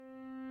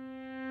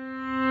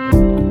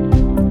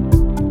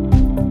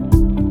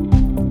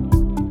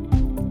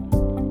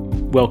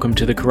Welcome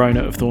to the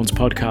Corona of Thorns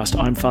podcast.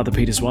 I'm Father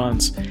Peter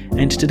Swans,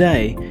 and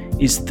today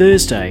is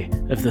Thursday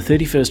of the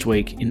 31st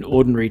week in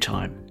Ordinary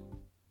Time.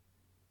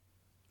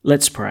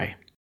 Let's pray.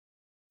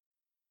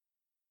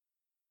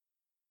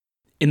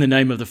 In the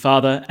name of the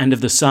Father, and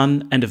of the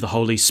Son, and of the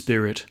Holy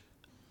Spirit.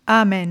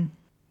 Amen.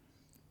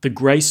 The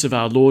grace of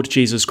our Lord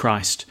Jesus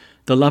Christ,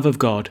 the love of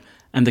God,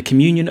 and the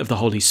communion of the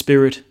Holy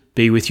Spirit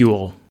be with you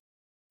all.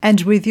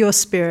 And with your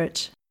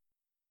spirit.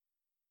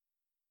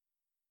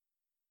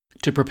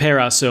 To prepare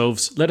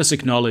ourselves, let us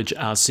acknowledge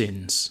our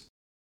sins.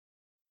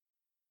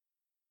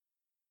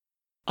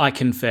 I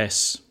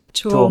confess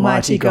To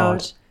Almighty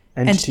God,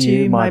 and to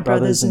you, my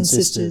brothers and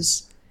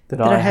sisters, that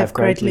I have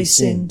greatly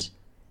sinned,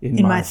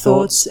 in my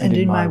thoughts and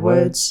in my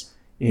words,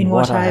 in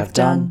what I have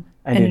done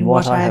and in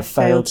what I have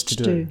failed to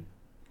do,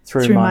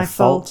 through my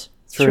fault,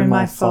 through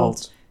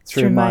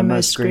my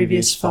most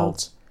grievous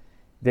fault.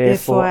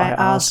 Therefore I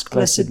ask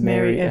Blessed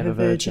Mary, ever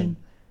Virgin,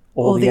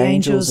 all the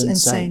angels and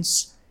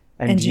saints,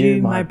 and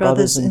you, my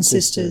brothers and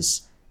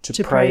sisters,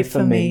 to pray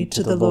for me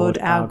to the Lord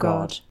our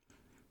God.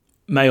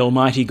 May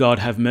Almighty God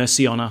have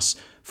mercy on us,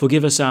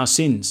 forgive us our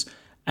sins,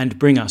 and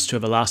bring us to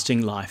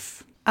everlasting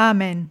life.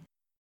 Amen.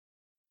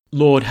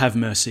 Lord, have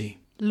mercy.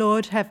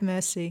 Lord, have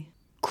mercy.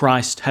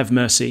 Christ, have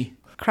mercy.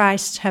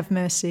 Christ, have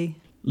mercy.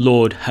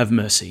 Lord, have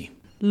mercy.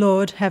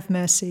 Lord, have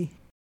mercy.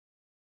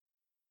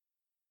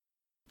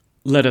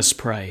 Let us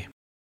pray.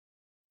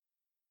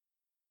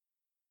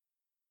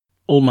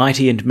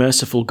 Almighty and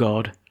merciful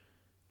God,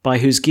 by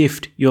whose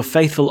gift your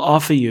faithful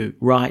offer you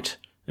right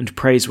and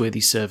praiseworthy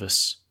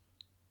service,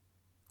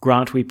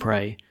 grant, we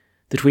pray,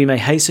 that we may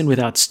hasten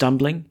without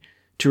stumbling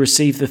to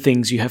receive the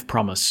things you have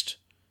promised,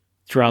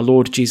 through our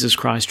Lord Jesus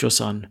Christ, your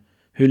Son,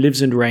 who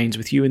lives and reigns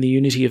with you in the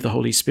unity of the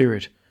Holy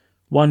Spirit,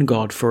 one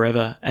God for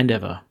ever and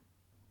ever.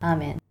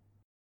 Amen.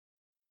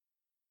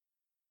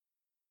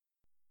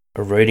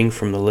 A reading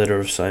from the letter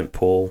of St.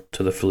 Paul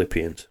to the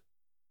Philippians.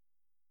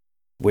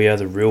 We are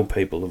the real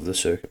people of the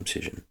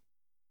circumcision,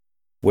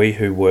 we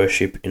who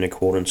worship in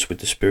accordance with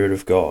the Spirit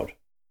of God.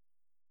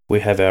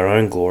 We have our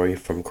own glory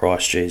from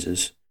Christ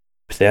Jesus,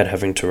 without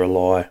having to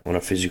rely on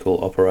a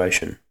physical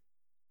operation.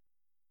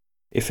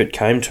 If it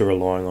came to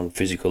relying on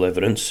physical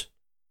evidence,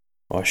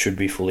 I should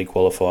be fully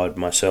qualified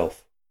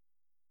myself.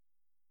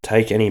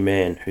 Take any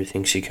man who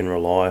thinks he can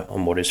rely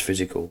on what is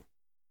physical.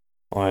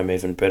 I am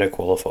even better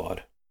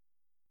qualified.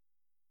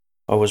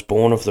 I was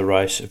born of the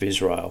race of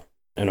Israel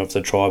and of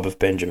the tribe of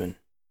Benjamin,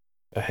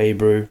 a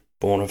Hebrew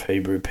born of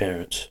Hebrew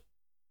parents,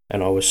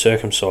 and I was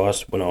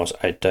circumcised when I was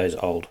 8 days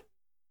old.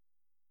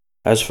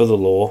 As for the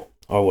law,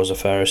 I was a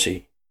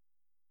Pharisee.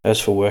 As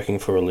for working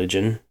for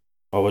religion,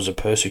 I was a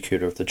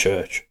persecutor of the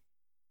church.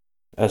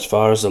 As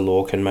far as the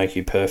law can make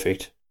you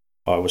perfect,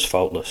 I was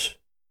faultless.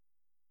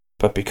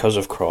 But because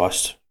of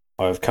Christ,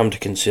 I have come to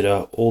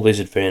consider all these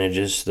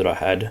advantages that I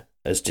had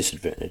as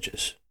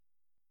disadvantages.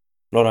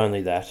 Not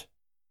only that,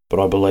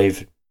 but I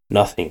believe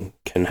nothing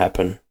can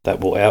happen that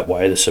will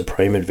outweigh the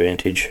supreme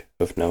advantage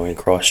of knowing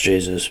Christ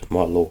Jesus,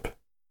 my Lord.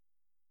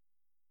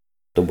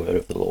 The word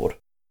of the Lord.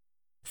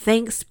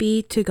 Thanks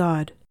be to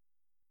God.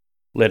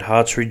 Let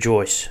hearts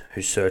rejoice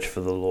who search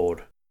for the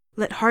Lord.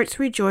 Let hearts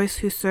rejoice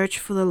who search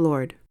for the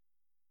Lord.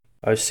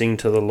 O sing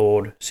to the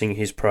Lord, sing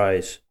his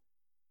praise.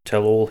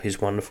 Tell all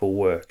his wonderful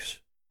works.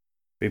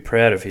 Be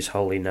proud of his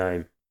holy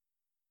name.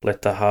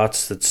 Let the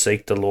hearts that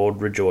seek the Lord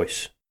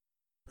rejoice.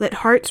 Let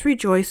hearts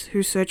rejoice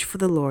who search for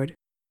the Lord.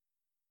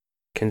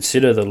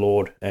 Consider the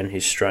Lord and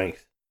his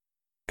strength.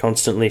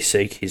 Constantly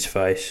seek his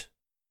face.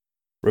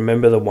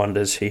 Remember the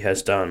wonders he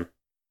has done,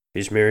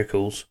 his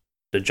miracles,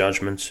 the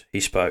judgments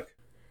he spoke.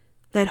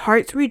 Let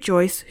hearts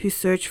rejoice who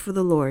search for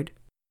the Lord.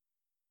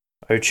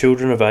 O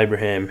children of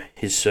Abraham,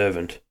 his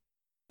servant,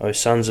 O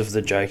sons of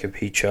the Jacob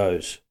he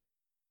chose.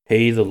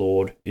 He, the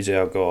Lord, is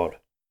our God.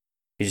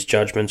 His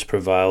judgments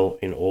prevail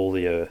in all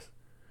the earth.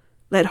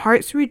 Let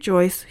hearts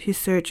rejoice who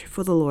search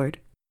for the Lord.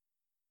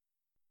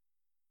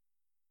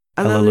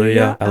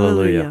 Alleluia,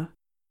 alleluia.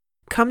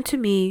 Come to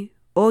me,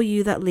 all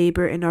you that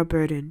labor and are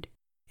burdened,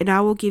 and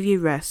I will give you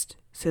rest,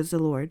 says the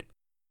Lord.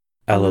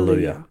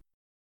 Alleluia.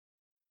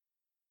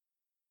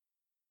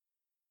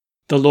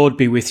 The Lord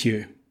be with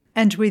you.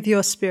 And with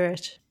your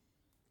spirit.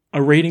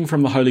 A reading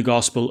from the Holy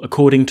Gospel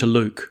according to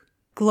Luke.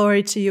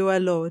 Glory to you, O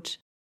Lord.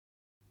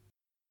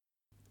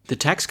 The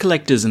tax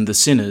collectors and the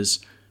sinners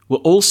were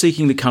all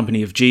seeking the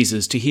company of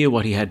Jesus to hear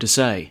what he had to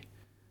say.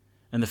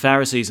 And the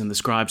Pharisees and the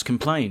scribes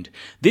complained.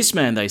 This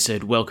man, they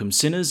said, welcomes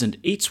sinners and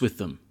eats with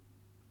them.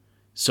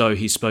 So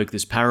he spoke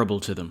this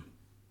parable to them.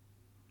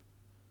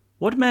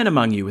 What man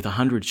among you with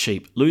 100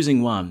 sheep,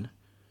 losing one,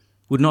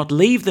 would not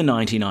leave the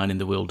 99 in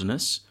the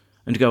wilderness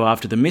and go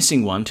after the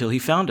missing one till he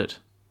found it?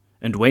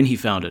 And when he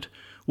found it,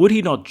 would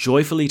he not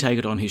joyfully take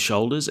it on his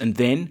shoulders and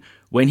then,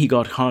 when he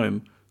got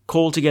home,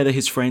 call together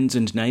his friends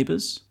and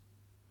neighbours?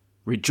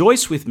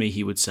 Rejoice with me,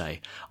 he would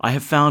say, I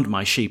have found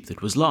my sheep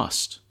that was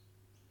lost.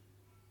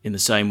 In the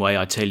same way,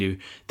 I tell you,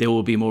 there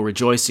will be more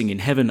rejoicing in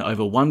heaven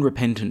over one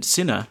repentant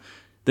sinner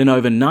than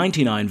over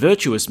 99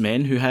 virtuous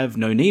men who have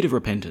no need of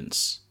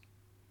repentance.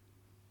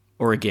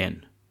 Or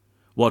again,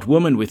 What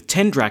woman with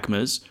 10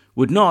 drachmas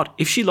would not,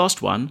 if she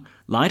lost one,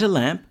 light a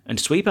lamp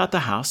and sweep out the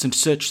house and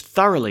search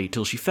thoroughly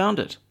till she found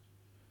it?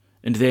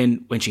 And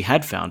then, when she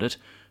had found it,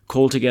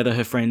 call together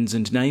her friends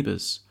and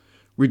neighbours.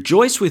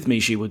 Rejoice with me,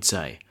 she would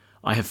say,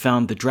 I have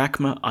found the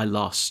drachma I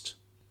lost.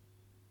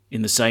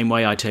 In the same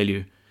way, I tell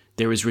you,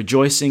 there is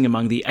rejoicing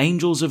among the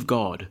angels of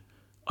God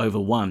over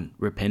one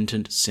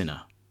repentant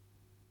sinner.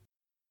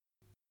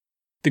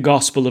 The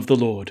Gospel of the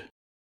Lord.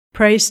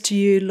 Praise to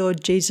you,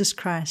 Lord Jesus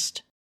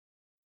Christ.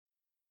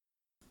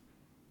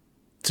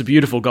 It's a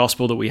beautiful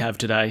gospel that we have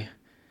today,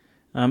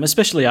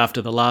 especially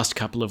after the last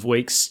couple of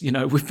weeks.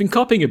 We've been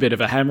copping a bit of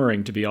a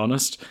hammering, to be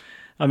honest.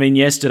 I mean,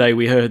 yesterday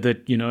we heard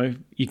that,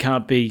 you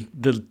can't be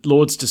the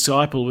Lord's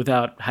disciple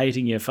without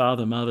hating your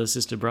father, mother,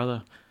 sister,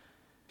 brother.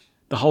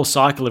 The whole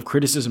cycle of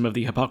criticism of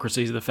the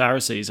hypocrisies of the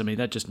Pharisees,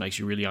 that just makes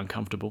you really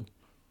uncomfortable.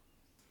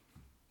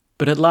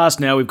 But at last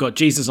now we've got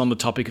Jesus on the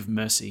topic of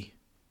mercy.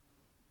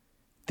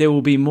 There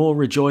will be more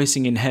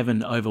rejoicing in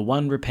heaven over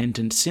one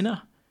repentant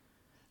sinner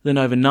than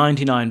over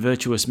 99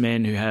 virtuous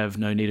men who have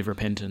no need of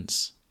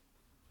repentance.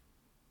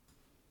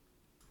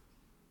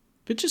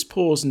 But just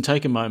pause and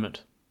take a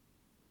moment.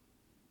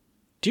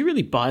 Do you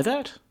really buy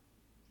that?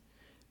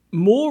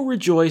 More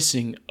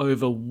rejoicing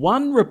over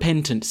one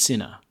repentant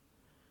sinner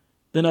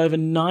than over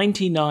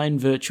 99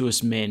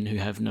 virtuous men who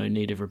have no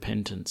need of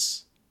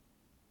repentance.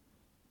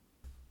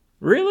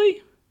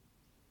 Really?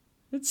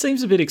 It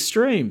seems a bit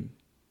extreme.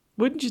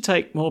 Wouldn't you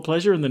take more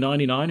pleasure in the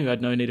 99 who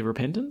had no need of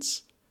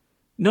repentance?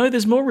 No,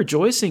 there's more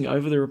rejoicing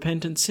over the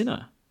repentant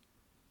sinner.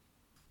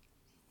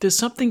 There's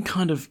something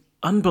kind of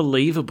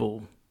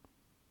unbelievable,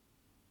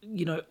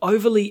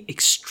 overly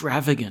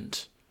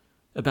extravagant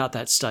about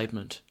that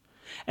statement.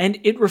 And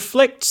it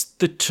reflects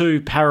the two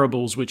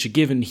parables which are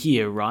given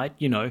here, right?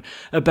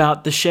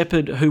 About the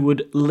shepherd who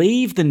would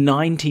leave the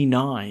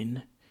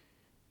 99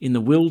 in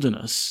the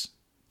wilderness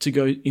to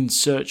go in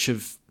search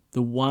of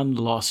the one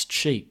lost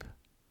sheep.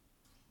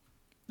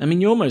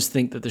 You almost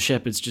think that the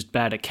shepherd's just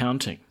bad at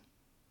counting.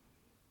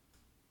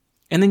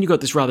 And then you've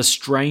got this rather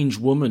strange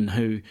woman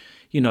who,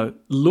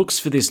 looks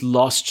for this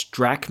lost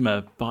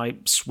drachma by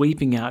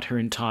sweeping out her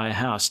entire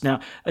house. Now,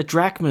 a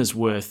drachma's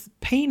worth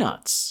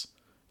peanuts.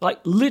 Like,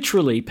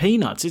 literally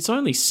peanuts. It's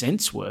only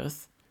cents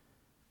worth.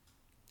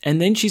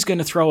 And then she's going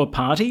to throw a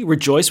party.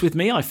 Rejoice with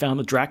me, I found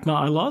the drachma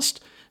I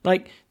lost.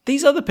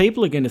 These other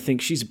people are going to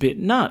think she's a bit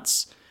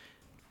nuts.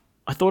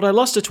 I thought I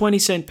lost a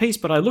 20-cent piece,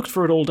 but I looked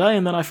for it all day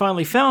and then I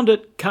finally found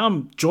it.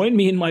 Come, join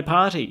me in my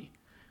party.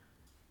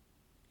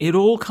 It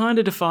all kind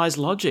of defies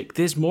logic.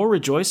 There's more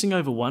rejoicing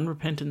over one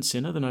repentant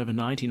sinner than over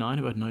 99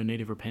 who had no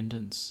need of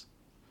repentance.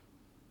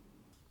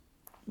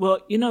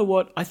 Well, you know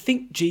what? I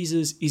think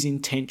Jesus is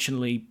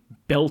intentionally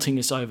belting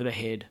us over the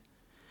head,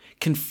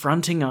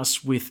 confronting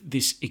us with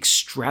this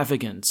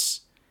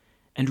extravagance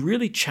and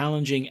really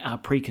challenging our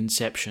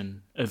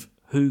preconception of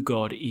who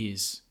God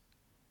is.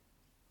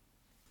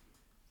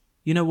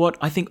 You know what?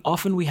 I think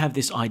often we have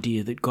this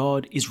idea that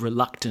God is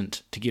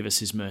reluctant to give us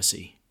his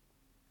mercy.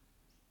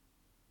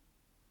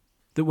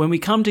 That when we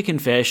come to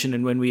confession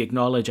and when we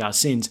acknowledge our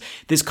sins,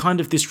 there's kind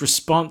of this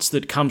response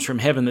that comes from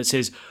heaven that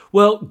says,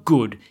 well,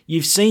 good,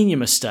 you've seen your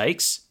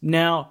mistakes,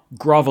 now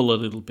grovel a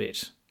little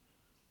bit.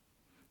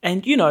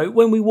 And,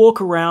 when we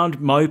walk around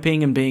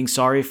moping and being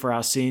sorry for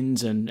our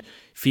sins and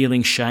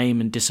feeling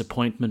shame and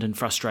disappointment and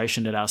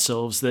frustration at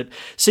ourselves, that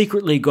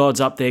secretly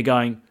God's up there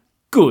going,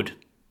 good,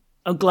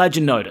 I'm glad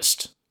you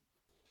noticed.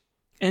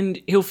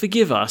 And he'll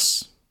forgive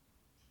us,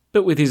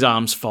 but with his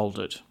arms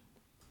folded.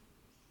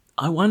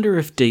 I wonder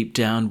if deep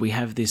down we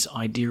have this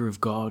idea of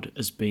God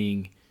as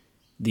being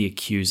the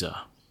accuser,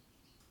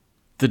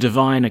 the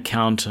divine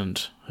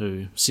accountant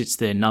who sits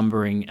there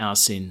numbering our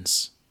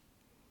sins.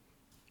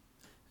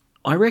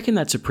 I reckon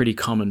that's a pretty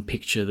common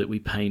picture that we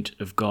paint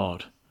of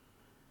God,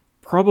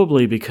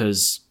 probably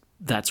because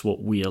that's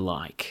what we're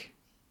like.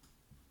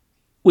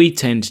 We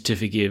tend to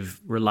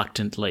forgive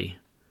reluctantly.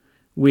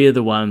 We're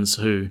the ones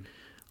who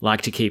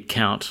like to keep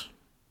count.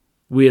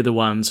 We're the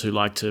ones who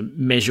like to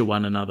measure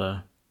one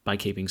another by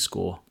keeping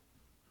score.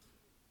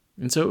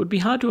 And so it would be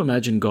hard to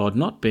imagine God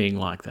not being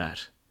like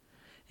that.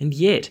 And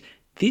yet,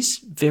 this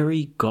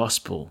very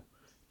gospel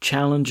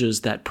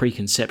challenges that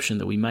preconception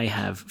that we may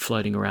have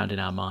floating around in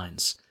our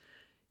minds.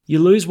 You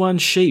lose one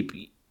sheep,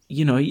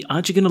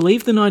 aren't you going to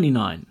leave the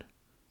 99?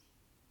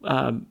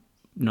 No,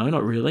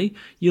 not really.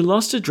 You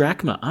lost a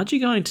drachma, aren't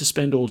you going to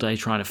spend all day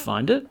trying to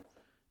find it?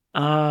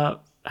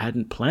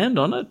 Hadn't planned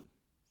on it.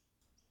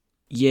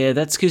 Yeah,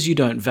 that's because you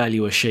don't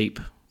value a sheep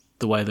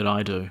the way that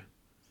I do.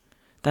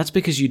 That's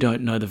because you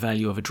don't know the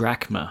value of a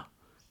drachma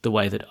the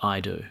way that I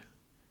do.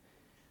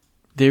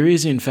 There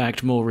is, in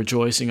fact, more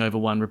rejoicing over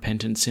one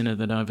repentant sinner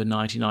than over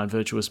 99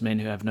 virtuous men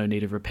who have no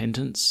need of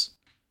repentance.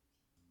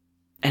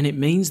 And it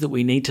means that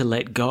we need to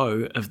let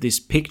go of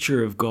this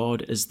picture of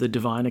God as the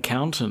divine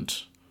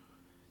accountant,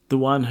 the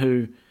one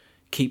who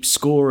keeps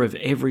score of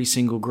every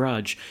single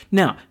grudge.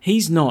 Now,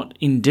 he's not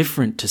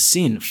indifferent to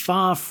sin,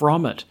 far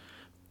from it,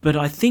 but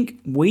I think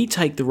we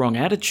take the wrong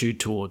attitude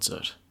towards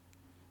it.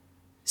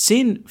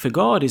 Sin, for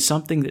God, is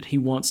something that he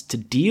wants to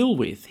deal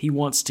with. He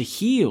wants to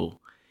heal.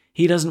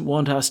 He doesn't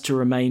want us to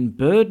remain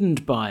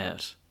burdened by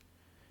it.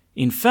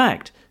 In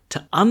fact,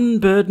 to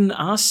unburden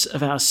us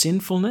of our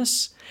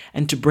sinfulness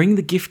and to bring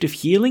the gift of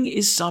healing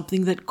is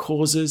something that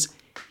causes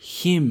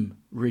him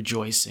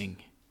rejoicing.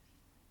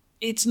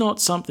 It's not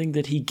something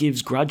that he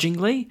gives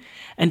grudgingly,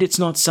 and it's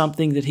not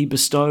something that he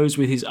bestows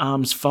with his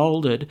arms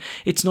folded.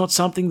 It's not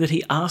something that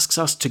he asks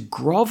us to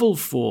grovel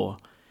for.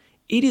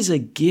 It is a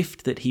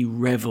gift that he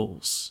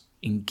revels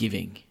in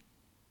giving.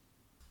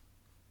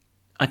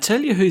 I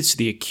tell you who's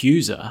the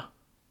accuser.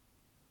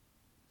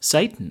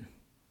 Satan.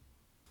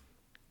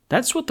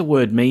 That's what the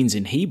word means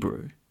in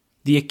Hebrew.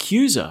 The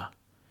accuser.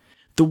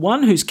 The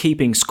one who's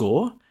keeping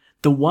score,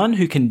 the one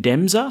who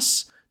condemns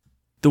us,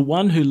 the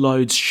one who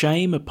loads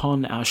shame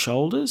upon our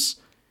shoulders,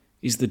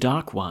 is the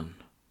dark one.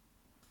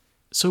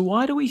 So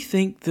why do we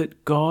think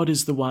that God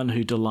is the one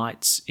who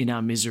delights in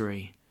our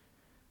misery?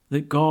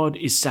 That God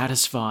is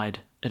satisfied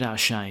at our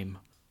shame?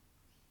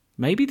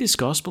 Maybe this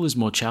gospel is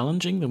more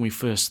challenging than we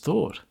first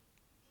thought.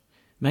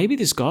 Maybe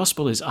this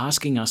gospel is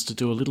asking us to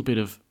do a little bit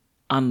of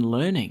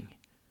unlearning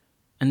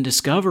and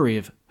discovery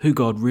of who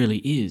God really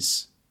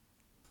is.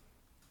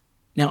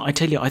 Now, I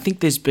tell you, I think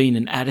there's been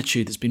an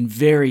attitude that's been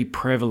very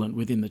prevalent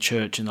within the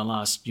church in the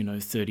last,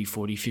 30,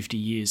 40, 50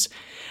 years,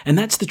 and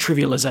that's the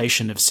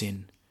trivialization of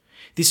sin.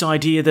 This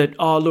idea that,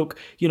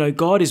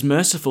 God is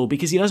merciful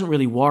because he doesn't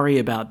really worry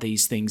about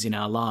these things in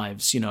our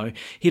lives,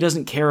 He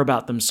doesn't care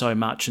about them so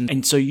much,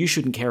 and so you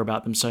shouldn't care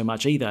about them so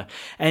much either.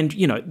 And,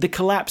 the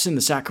collapse in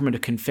the sacrament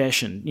of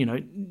confession,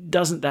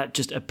 doesn't that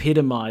just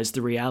epitomize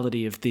the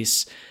reality of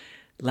this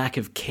lack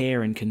of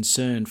care and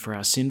concern for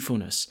our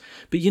sinfulness?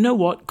 But you know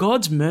what?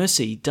 God's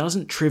mercy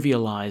doesn't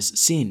trivialize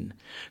sin.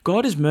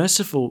 God is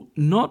merciful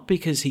not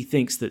because he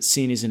thinks that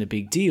sin isn't a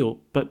big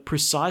deal, but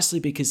precisely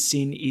because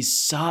sin is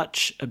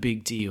such a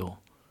big deal.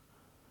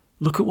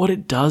 Look at what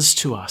it does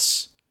to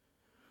us.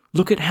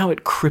 Look at how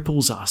it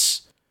cripples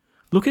us.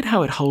 Look at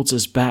how it holds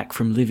us back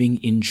from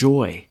living in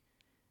joy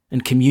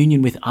and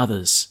communion with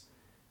others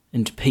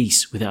and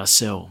peace with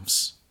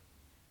ourselves.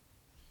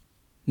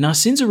 Now,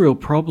 sin's a real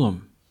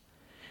problem.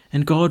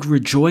 And God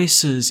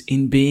rejoices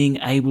in being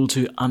able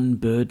to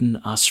unburden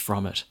us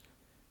from it.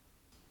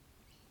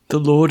 The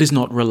Lord is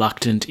not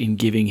reluctant in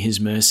giving his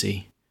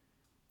mercy.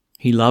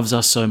 He loves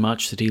us so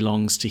much that he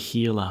longs to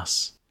heal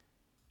us.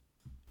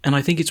 And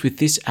I think it's with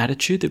this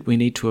attitude that we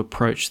need to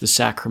approach the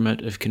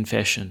sacrament of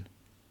confession.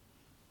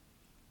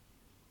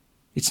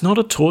 It's not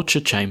a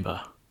torture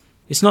chamber.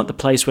 It's not the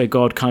place where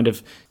God kind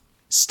of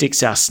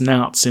sticks our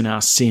snouts in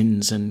our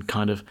sins and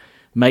kind of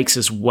makes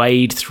us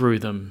wade through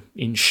them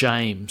in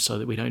shame so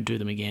that we don't do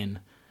them again.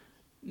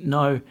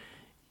 No,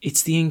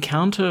 it's the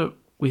encounter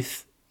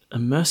with a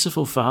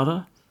merciful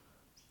Father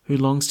who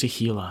longs to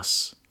heal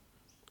us,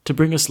 to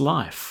bring us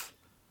life.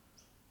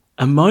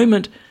 A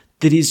moment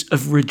that is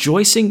of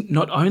rejoicing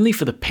not only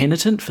for the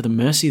penitent, for the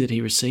mercy that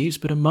he receives,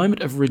 but a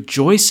moment of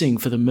rejoicing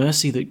for the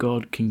mercy that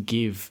God can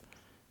give.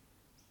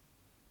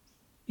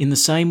 In the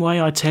same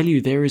way, I tell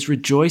you, there is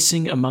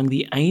rejoicing among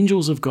the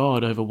angels of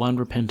God over one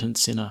repentant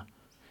sinner.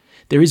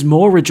 There is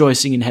more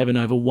rejoicing in heaven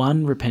over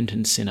one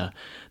repentant sinner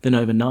than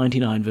over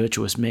 99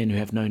 virtuous men who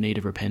have no need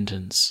of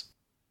repentance.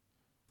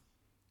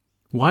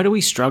 Why do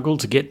we struggle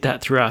to get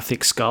that through our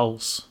thick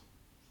skulls?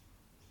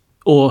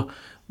 Or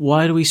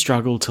why do we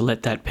struggle to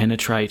let that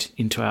penetrate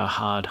into our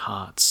hard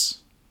hearts?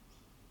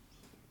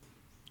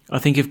 I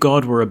think if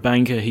God were a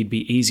banker, he'd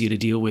be easier to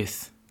deal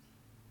with.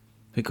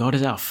 But God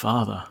is our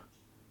Father,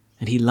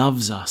 and he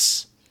loves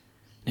us.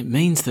 And it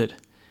means that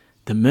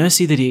the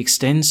mercy that he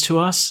extends to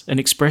us, an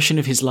expression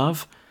of his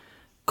love,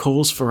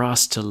 calls for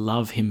us to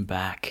love him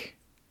back.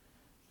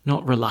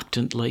 Not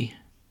reluctantly,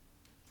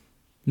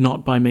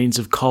 not by means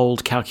of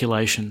cold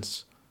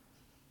calculations,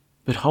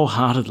 but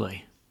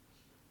wholeheartedly,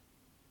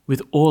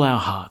 with all our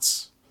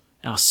hearts,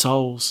 our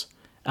souls,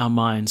 our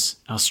minds,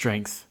 our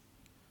strength.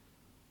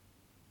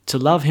 To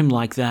love him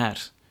like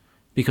that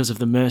because of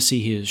the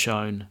mercy he has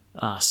shown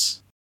us.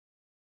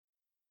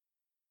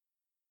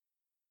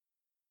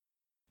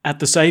 At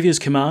the Saviour's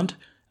command,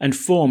 and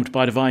formed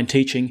by divine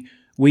teaching,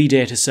 we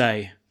dare to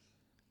say,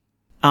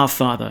 Our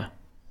Father,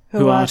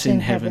 who art in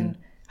heaven,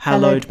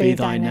 hallowed be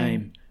thy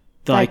name.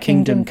 Thy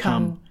kingdom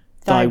come,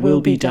 thy will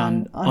be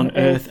done, on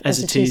earth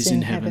as it is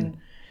in heaven.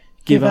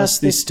 Give us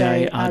this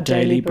day our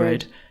daily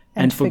bread,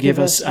 and forgive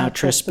us our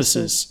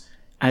trespasses,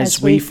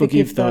 as we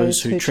forgive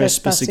those who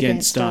trespass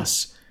against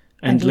us.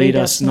 And lead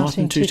us not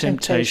into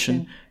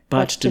temptation,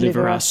 but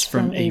deliver us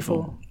from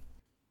evil.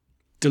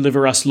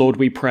 Deliver us, Lord,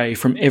 we pray,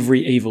 from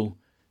every evil.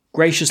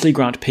 Graciously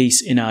grant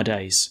peace in our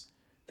days,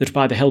 that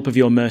by the help of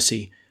your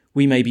mercy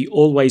we may be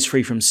always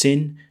free from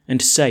sin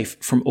and safe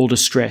from all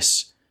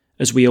distress,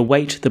 as we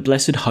await the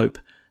blessed hope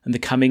and the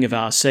coming of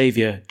our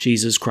Saviour,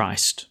 Jesus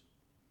Christ.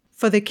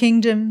 For the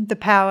kingdom, the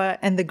power,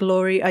 and the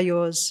glory are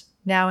yours,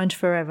 now and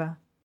forever.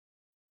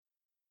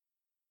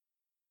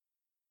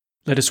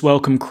 Let us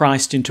welcome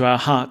Christ into our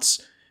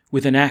hearts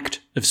with an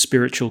act of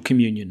spiritual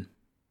communion.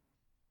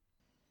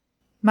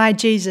 My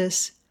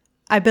Jesus,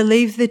 I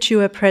believe that you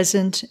are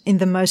present in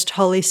the most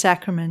holy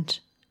sacrament.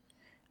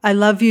 I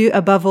love you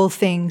above all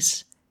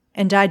things,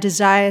 and I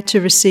desire to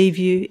receive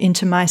you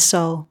into my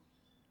soul.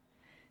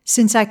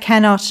 Since I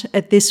cannot,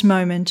 at this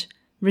moment,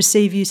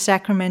 receive you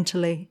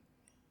sacramentally,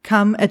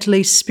 come at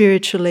least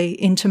spiritually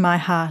into my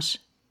heart.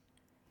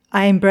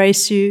 I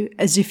embrace you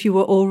as if you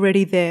were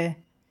already there,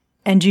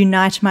 and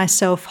unite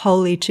myself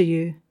wholly to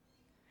you.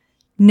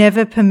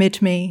 Never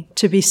permit me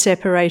to be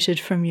separated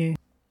from you.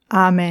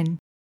 Amen.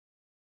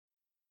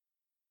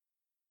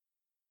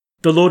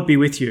 The Lord be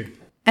with you.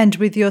 And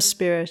with your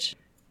spirit.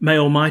 May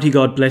Almighty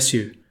God bless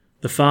you,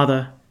 the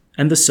Father,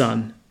 and the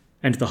Son,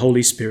 and the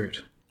Holy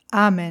Spirit.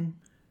 Amen.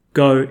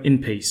 Go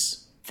in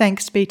peace.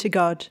 Thanks be to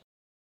God.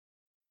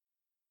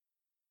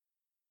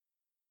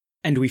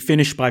 And we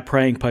finish by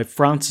praying Pope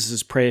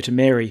Francis's prayer to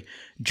Mary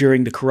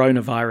during the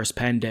coronavirus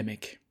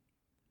pandemic.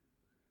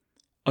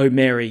 O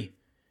Mary,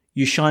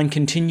 you shine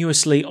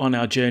continuously on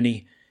our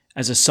journey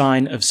as a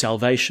sign of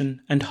salvation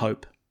and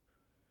hope.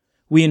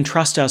 We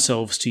entrust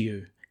ourselves to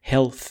you,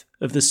 health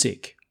of the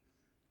sick.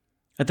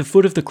 At the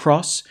foot of the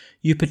cross,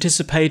 you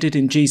participated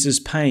in Jesus'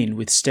 pain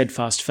with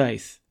steadfast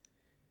faith.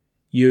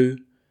 You,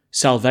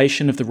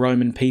 salvation of the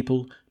Roman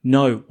people,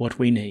 know what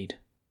we need.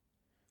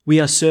 We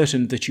are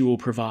certain that you will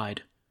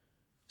provide,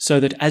 so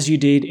that as you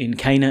did in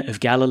Cana of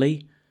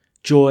Galilee,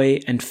 joy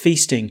and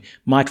feasting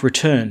might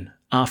return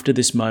after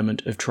this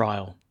moment of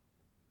trial.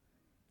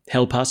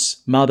 Help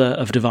us, Mother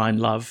of Divine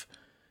Love,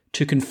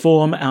 to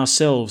conform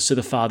ourselves to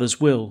the Father's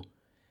will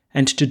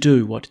and to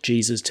do what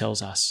Jesus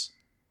tells us.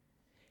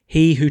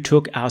 He who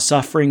took our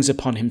sufferings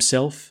upon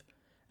himself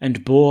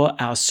and bore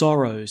our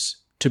sorrows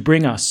to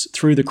bring us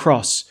through the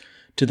cross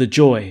to the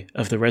joy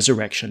of the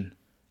resurrection.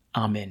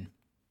 Amen.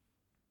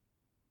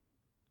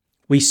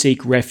 We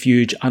seek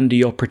refuge under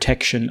your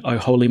protection, O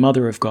Holy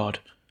Mother of God.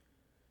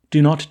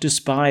 Do not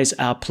despise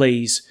our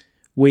pleas,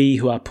 we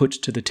who are put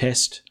to the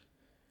test,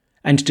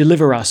 and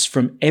deliver us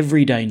from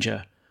every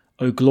danger,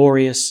 O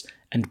glorious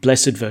and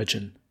blessed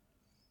Virgin.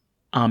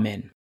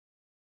 Amen.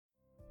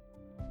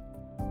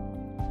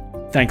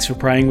 Thanks for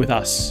praying with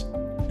us,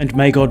 and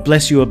may God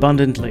bless you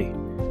abundantly,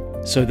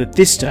 so that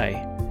this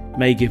day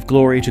may give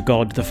glory to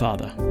God the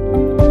Father.